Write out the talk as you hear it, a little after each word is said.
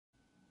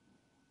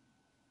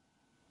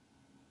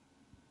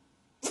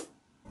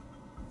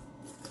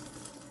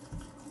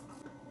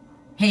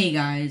Hey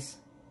guys,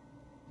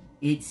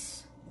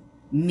 it's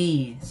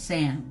me,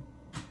 Sam.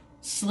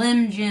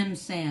 Slim Jim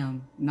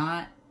Sam.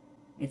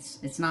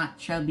 It's not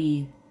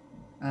chubby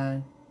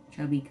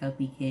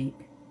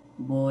Cuppycake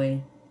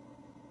boy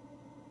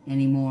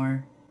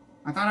anymore.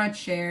 I thought I'd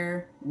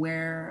share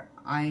where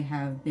I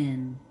have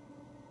been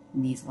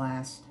in these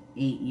last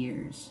 8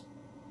 years.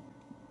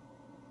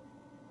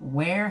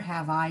 Where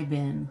have I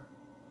been?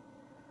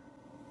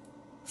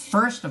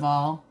 First of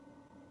all,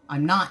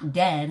 I'm not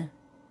dead.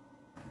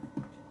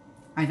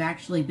 I've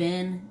actually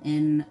been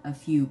in a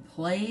few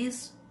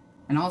plays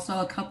and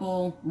also a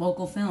couple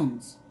local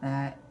films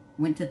that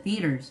went to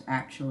theaters,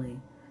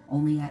 actually.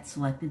 Only at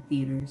selected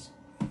theaters.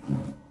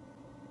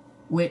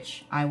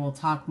 Which I will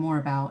talk more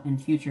about in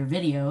future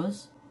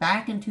videos.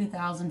 Back in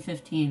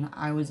 2015,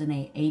 I was in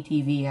an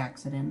ATV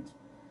accident,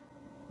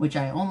 which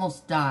I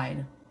almost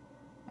died.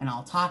 And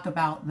I'll talk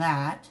about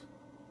that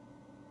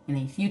in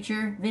a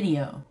future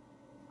video.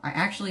 I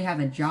actually have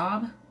a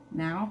job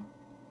now.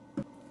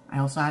 I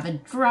also have a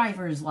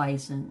driver's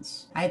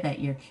license. I bet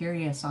you're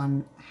curious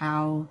on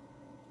how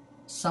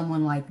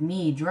someone like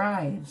me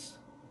drives.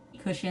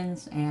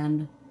 Cushions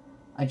and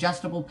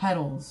adjustable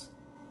pedals.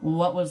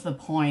 What was the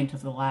point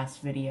of the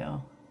last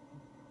video?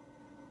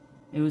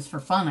 It was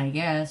for fun, I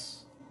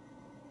guess.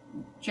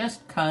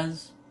 Just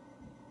 'cause.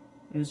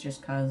 It was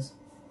just 'cause.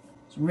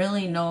 There's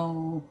really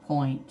no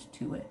point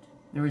to it.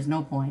 There was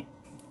no point.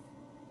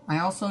 I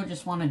also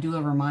just want to do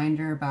a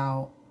reminder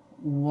about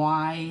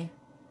why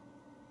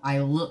I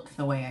look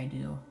the way I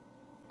do.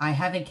 I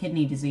have a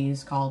kidney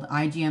disease called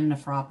IgM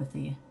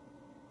nephropathy.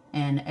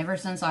 And ever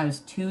since I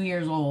was 2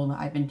 years old,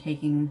 I've been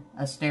taking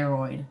a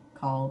steroid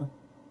called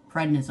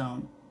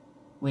prednisone,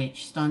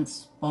 which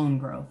stunts bone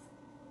growth,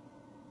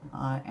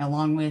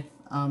 along with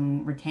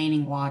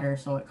retaining water,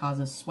 so it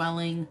causes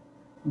swelling,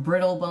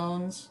 brittle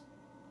bones,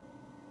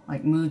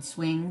 like mood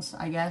swings,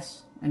 I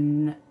guess,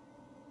 and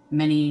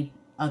many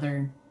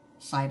other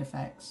side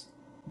effects.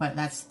 But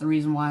that's the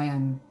reason why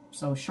I'm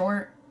so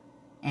short,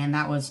 and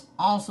that was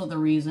also the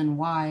reason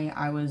why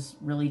I was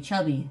really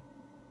chubby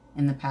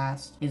in the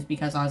past, is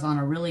because I was on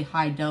a really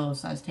high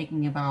dose. I was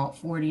taking about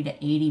 40 to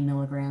 80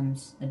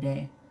 milligrams a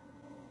day.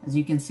 As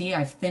you can see,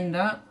 I've thinned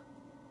up,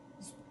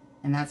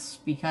 and that's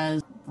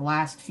because the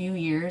last few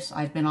years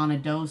I've been on a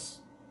dose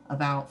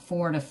about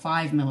 4 to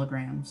 5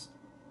 milligrams.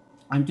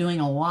 I'm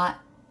doing a lot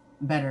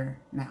better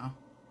now,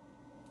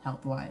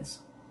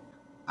 health-wise.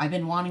 I've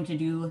been wanting to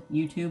do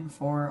YouTube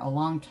for a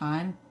long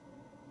time.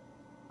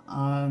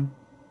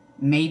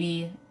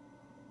 Maybe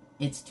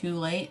it's too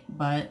late,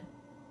 but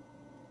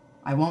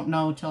I won't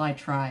know till I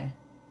try.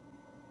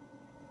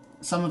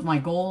 Some of my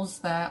goals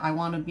that I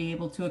want to be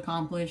able to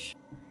accomplish,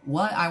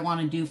 what I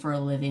want to do for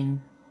a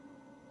living,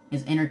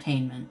 is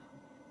entertainment.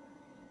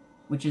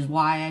 Which is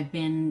why I've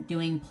been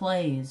doing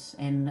plays,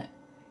 and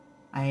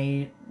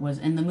I was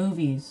in the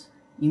movies.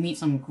 You meet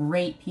some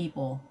great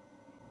people.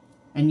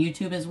 And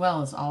YouTube as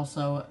well is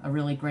also a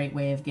really great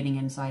way of getting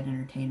inside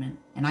entertainment.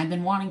 And I've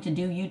been wanting to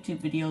do YouTube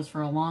videos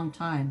for a long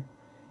time.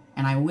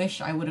 And I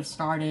wish I would have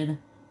started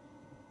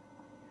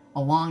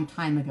a long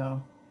time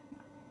ago.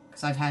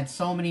 Because I've had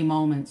so many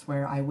moments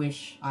where I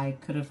wish I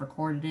could have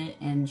recorded it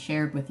and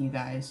shared with you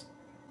guys.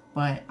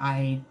 But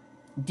I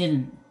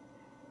didn't.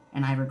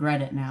 And I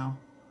regret it now.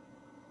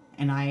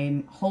 And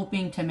I'm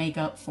hoping to make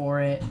up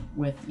for it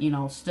with,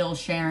 still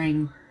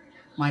sharing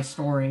my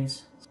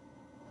stories.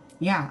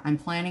 Yeah, I'm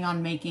planning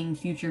on making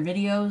future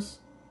videos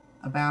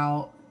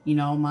about,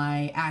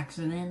 my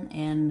accident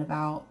and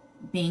about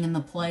being in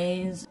the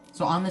plays.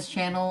 So on this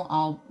channel,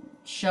 I'll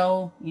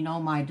show,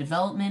 my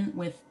development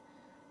with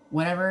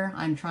whatever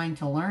I'm trying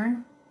to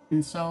learn.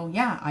 And so,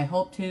 yeah, I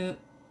hope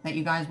that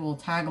you guys will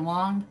tag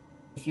along.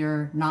 If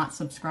you're not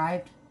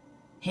subscribed,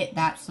 hit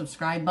that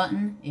subscribe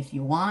button if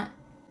you want.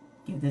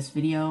 Give this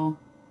video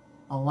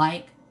a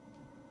like.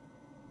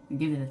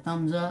 Give it a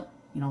thumbs up,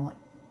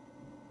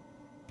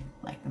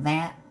 like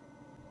that.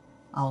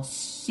 I'll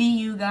see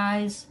you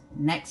guys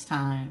next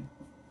time.